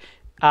like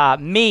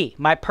me,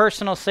 my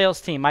personal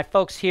sales team, my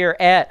folks here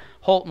at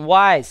Holton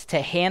Wise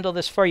to handle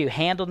this for you,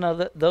 handle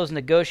those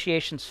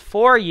negotiations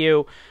for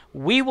you,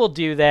 we will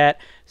do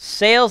that.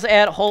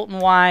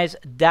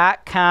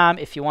 Sales@holtonwise.com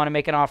if you want to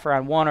make an offer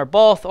on one or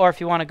both, or if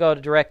you want to go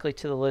directly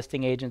to the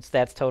listing agents,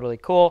 that's totally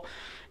cool.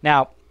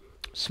 Now,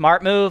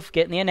 smart move,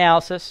 getting the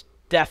analysis.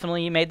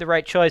 Definitely you made the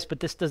right choice, but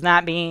this does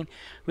not mean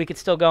we could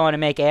still go in and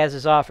make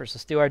as-is offers.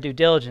 Let's do our due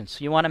diligence.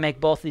 You want to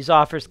make both these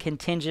offers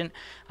contingent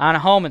on a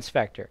home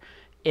inspector.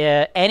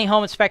 Any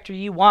home inspector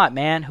you want,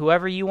 man,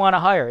 whoever you want to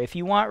hire. If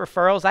you want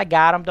referrals, I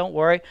got them. Don't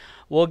worry.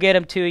 We'll get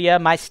them to you.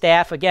 My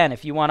staff, again,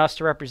 if you want us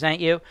to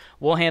represent you,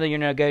 we'll handle your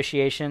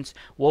negotiations.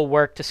 We'll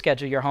work to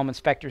schedule your home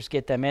inspectors,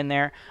 get them in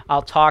there.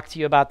 I'll talk to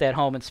you about that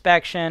home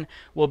inspection.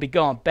 We'll be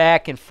going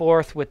back and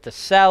forth with the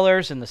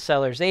sellers and the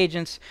sellers'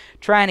 agents,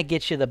 trying to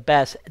get you the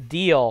best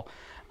deal.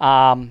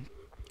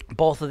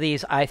 Both of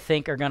these, I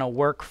think, are going to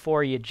work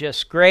for you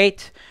just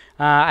great.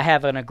 I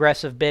have an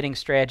aggressive bidding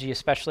strategy,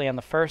 especially on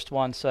the first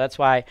one, so that's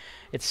why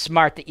it's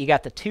smart that you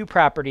got the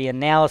two-property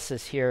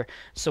analysis here,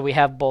 so we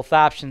have both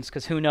options,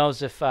 because who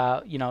knows if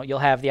you'll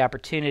have the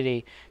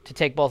opportunity to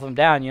take both of them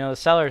down. The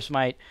sellers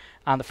might,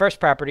 on the first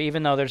property,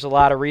 even though there's a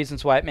lot of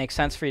reasons why it makes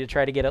sense for you to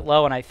try to get it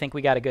low, and I think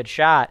we got a good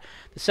shot,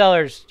 the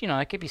sellers,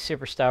 they could be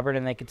super stubborn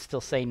and they could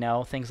still say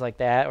no, things like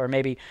that, or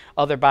maybe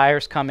other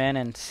buyers come in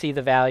and see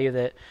the value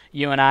that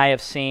you and I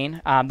have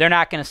seen. They're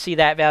not going to see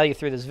that value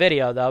through this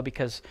video, though,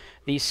 because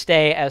these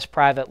stay as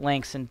private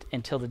links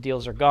until the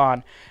deals are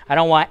gone. I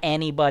don't want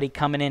anybody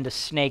coming in to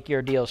snake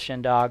your deal,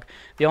 Shindogg.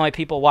 The only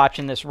people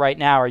watching this right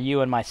now are you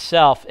and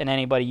myself and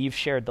anybody you've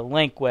shared the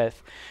link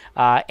with.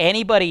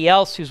 Anybody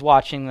else who's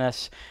watching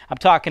this, I'm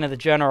talking to the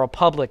general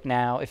public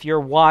now. If you're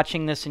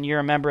watching this and you're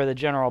a member of the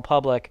general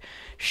public,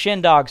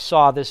 Shindogg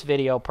saw this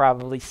video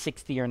probably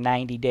 60 or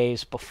 90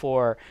 days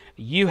before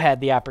you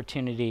had the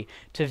opportunity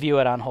to view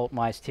it on Holton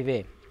Wise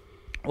TV.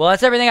 Well,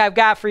 that's everything I've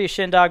got for you,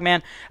 Shindogg,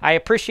 man. I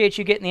appreciate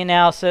you getting the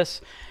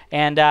analysis,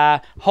 and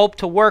hope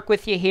to work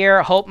with you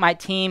here. Hope my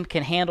team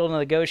can handle the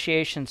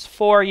negotiations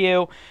for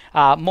you.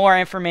 More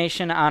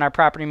information on our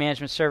property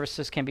management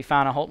services can be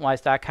found on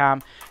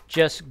holtonwise.com.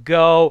 Just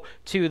go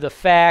to the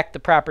FAQ,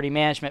 the property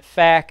management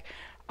FAQ.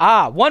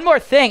 One more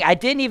thing. I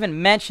didn't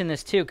even mention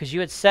this, too, because you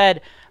had said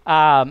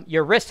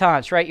your risk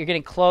tolerance, right? You're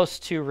getting close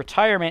to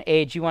retirement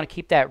age. You want to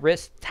keep that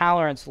risk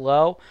tolerance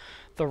low.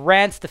 The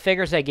rents, the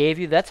figures I gave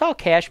you, that's all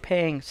cash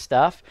paying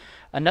stuff.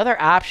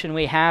 Another option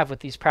we have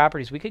with these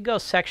properties, we could go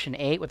Section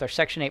 8 with our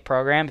Section 8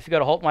 program. If you go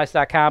to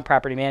HoltonWise.com,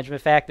 Property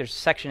Management Fact, there's a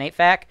Section 8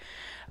 Fact.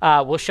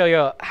 We'll show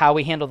you how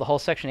we handle the whole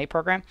Section 8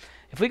 program.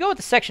 If we go with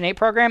the Section 8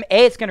 program,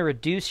 A, it's going to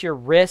reduce your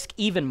risk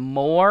even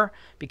more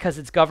because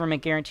it's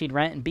government guaranteed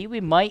rent, and B,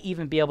 we might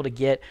even be able to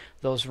get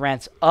those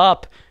rents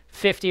up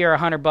 50 or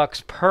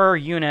 $100 per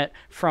unit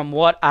from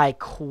what I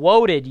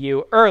quoted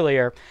you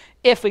earlier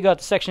if we go with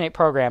the Section 8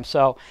 program.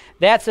 So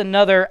that's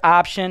another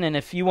option, and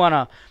if you want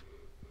to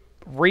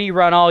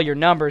rerun all your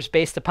numbers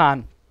based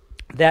upon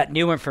that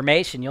new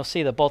information, you'll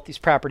see that both these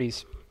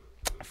properties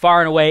far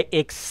and away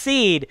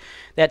exceed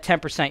that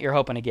 10% you're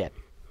hoping to get.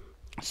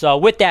 So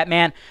with that,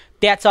 man,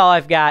 that's all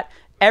I've got.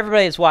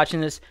 Everybody that's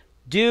watching this,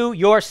 do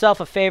yourself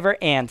a favor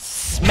and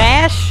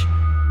smash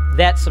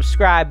that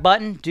subscribe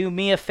button. Do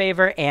me a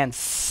favor and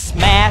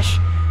smash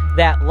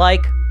that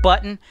like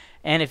button.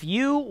 And if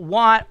you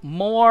want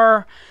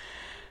more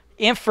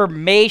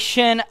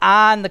information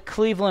on the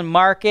Cleveland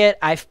market,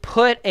 I've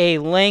put a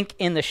link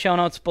in the show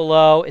notes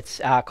below.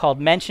 It's called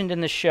Mentioned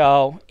in the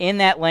Show. In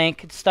that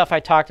link, it's stuff I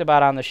talked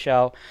about on the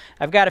show.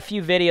 I've got a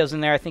few videos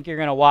in there I think you're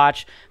going to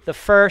watch. The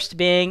first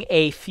being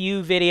a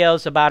few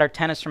videos about our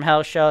Tennis from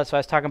Hell show. That's what I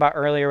was talking about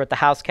earlier with the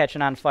house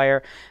catching on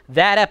fire.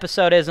 That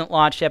episode isn't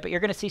launched yet, but you're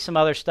going to see some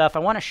other stuff. I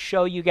want to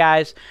show you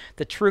guys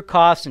the true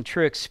costs and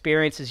true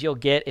experiences you'll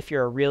get if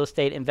you're a real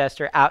estate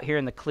investor out here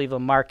in the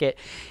Cleveland market.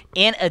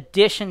 In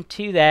addition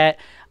to that,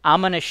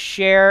 I'm going to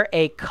share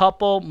a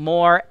couple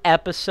more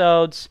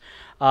episodes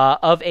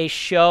of a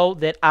show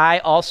that I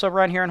also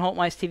run here on Holton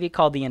Wise TV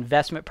called the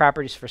Investment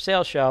Properties for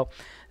Sale Show.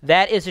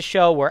 That is a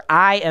show where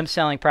I am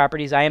selling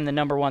properties. I am the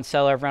 #1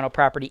 seller of rental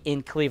property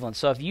in Cleveland.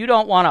 So if you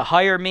don't want to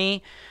hire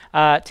me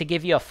to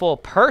give you a full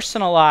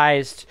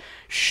personalized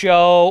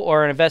show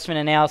or an investment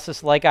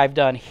analysis like I've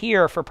done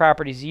here for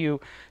properties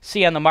you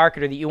see on the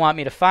market or that you want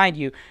me to find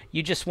you,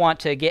 you just want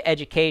to get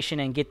education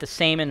and get the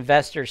same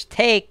investor's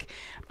take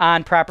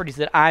on properties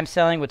that I'm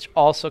selling, which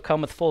also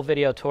come with full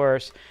video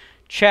tours,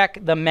 check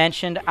the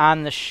Mentioned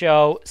on the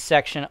Show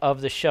section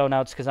of the show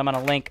notes because I'm going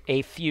to link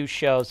a few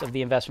shows of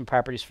the Investment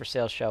Properties for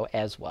Sale show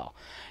as well.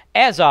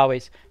 As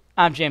always,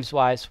 I'm James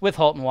Wise with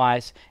Holton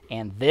Wise,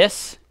 and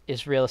this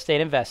is Real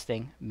Estate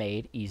Investing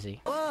Made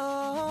Easy.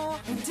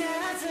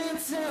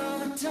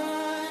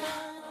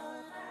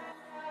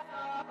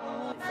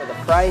 For the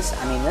price,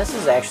 I mean, this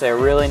is actually a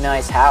really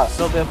nice house.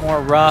 A little bit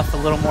more rough, a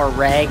little more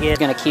ragged. It's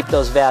going to keep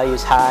those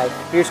values high.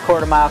 Here's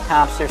quarter mile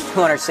comps. There's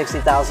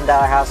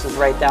 $260,000 houses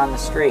right down the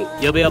street.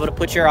 You'll be able to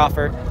put your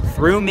offer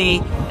through me,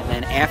 and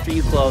then after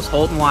you close,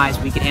 Holton Wise,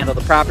 we can handle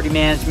the property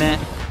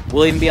management.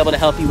 We'll even be able to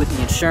help you with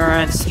the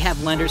insurance. We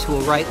have lenders who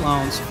will write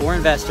loans for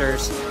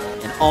investors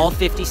in all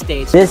 50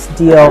 states. This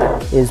deal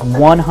is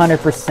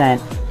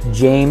 100%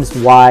 James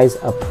Wise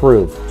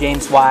approved.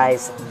 James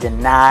Wise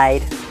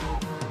denied.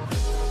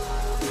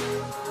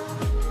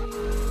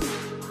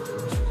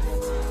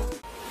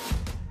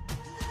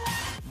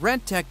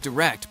 RentTech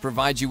Direct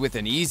provides you with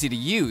an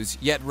easy-to-use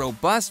yet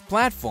robust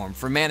platform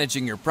for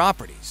managing your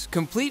properties,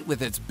 complete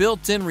with its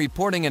built-in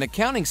reporting and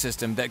accounting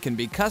system that can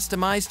be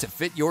customized to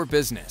fit your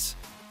business.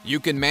 You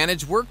can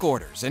manage work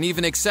orders and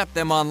even accept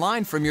them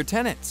online from your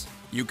tenants.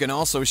 You can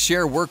also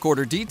share work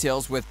order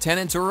details with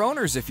tenants or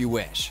owners if you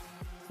wish.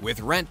 With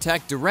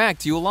RentTech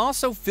Direct, you will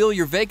also fill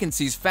your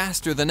vacancies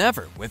faster than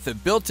ever with the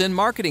built-in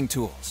marketing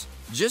tools.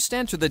 Just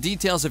enter the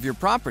details of your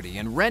property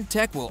and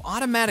RentTech will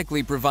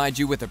automatically provide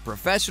you with a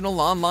professional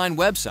online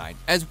website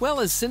as well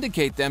as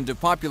syndicate them to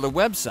popular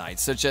websites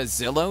such as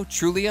Zillow,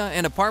 Trulia,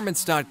 and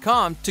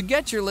Apartments.com to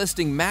get your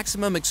listing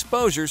maximum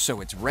exposure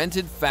so it's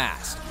rented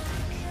fast.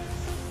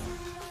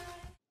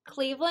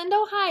 Cleveland,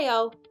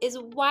 Ohio is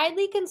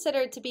widely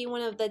considered to be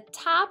one of the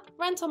top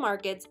rental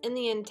markets in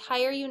the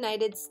entire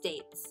United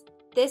States.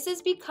 This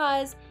is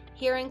because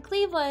here in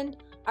Cleveland,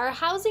 our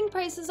housing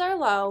prices are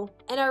low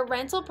and our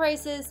rental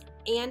prices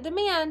and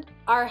demand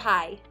are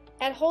high.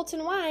 At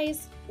Holton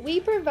Wise,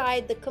 we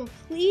provide the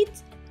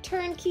complete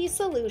turnkey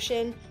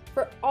solution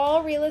for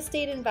all real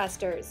estate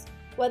investors,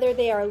 whether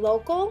they are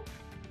local,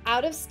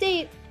 out of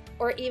state,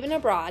 or even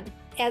abroad.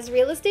 As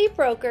real estate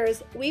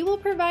brokers, we will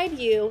provide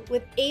you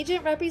with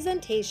agent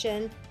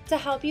representation to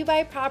help you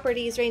buy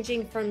properties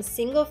ranging from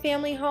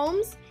single-family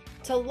homes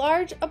to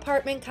large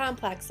apartment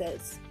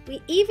complexes.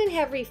 We even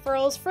have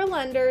referrals for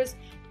lenders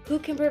who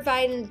can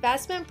provide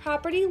investment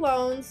property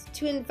loans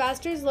to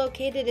investors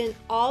located in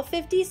all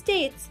 50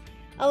 states,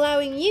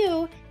 allowing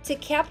you to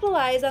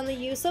capitalize on the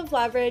use of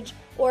leverage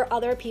or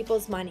other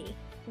people's money.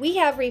 We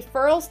have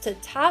referrals to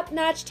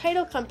top-notch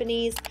title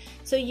companies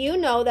so you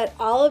know that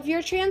all of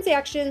your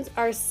transactions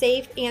are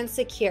safe and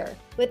secure,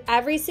 with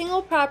every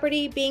single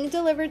property being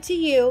delivered to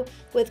you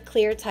with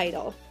clear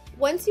title.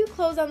 Once you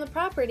close on the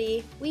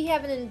property, we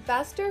have an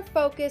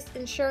investor-focused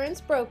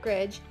insurance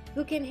brokerage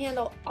who can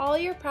handle all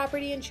your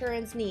property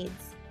insurance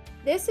needs.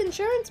 This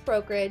insurance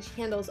brokerage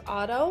handles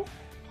auto,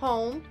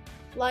 home,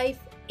 life,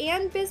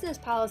 and business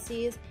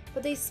policies,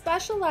 but they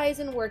specialize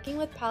in working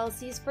with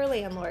policies for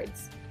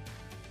landlords.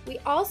 We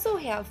also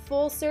have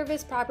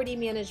full-service property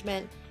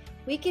management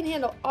We can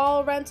handle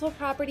all rental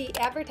property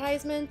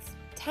advertisements,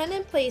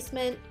 tenant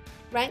placement,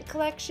 rent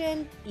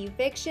collection,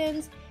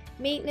 evictions,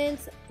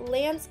 maintenance,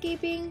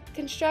 landscaping,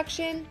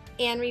 construction,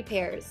 and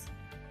repairs.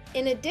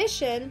 In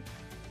addition,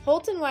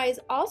 Holt & Wise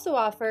also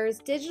offers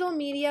digital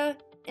media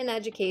and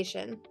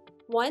education.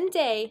 One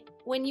day,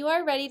 when you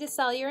are ready to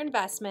sell your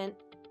investment,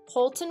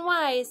 Holt &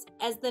 Wise,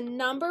 as the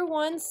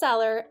 #1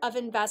 seller of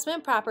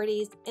investment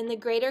properties in the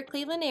greater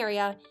Cleveland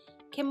area,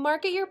 can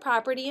market your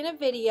property in a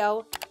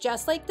video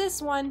just like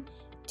this one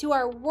to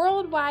our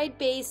worldwide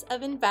base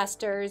of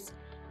investors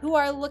who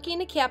are looking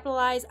to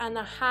capitalize on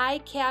the high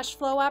cash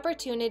flow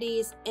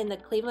opportunities in the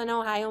Cleveland,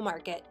 Ohio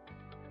market.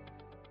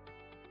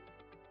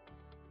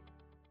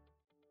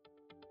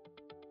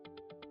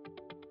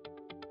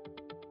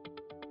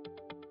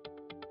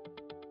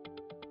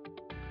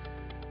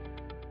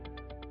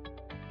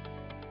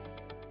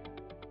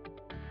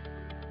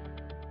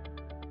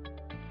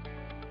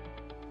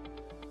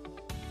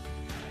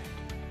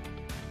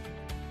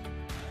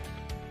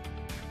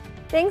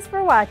 Thanks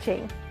for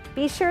watching.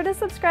 Be sure to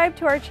subscribe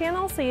to our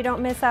channel so you don't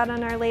miss out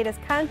on our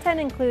latest content,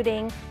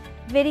 including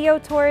video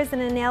tours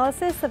and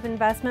analysis of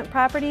investment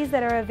properties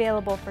that are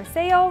available for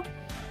sale,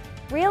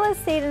 real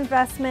estate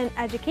investment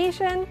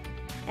education,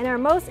 and our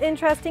most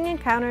interesting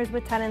encounters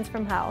with tenants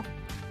from hell.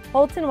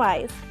 Holt &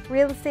 Wise,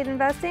 real estate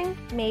investing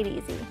made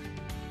easy.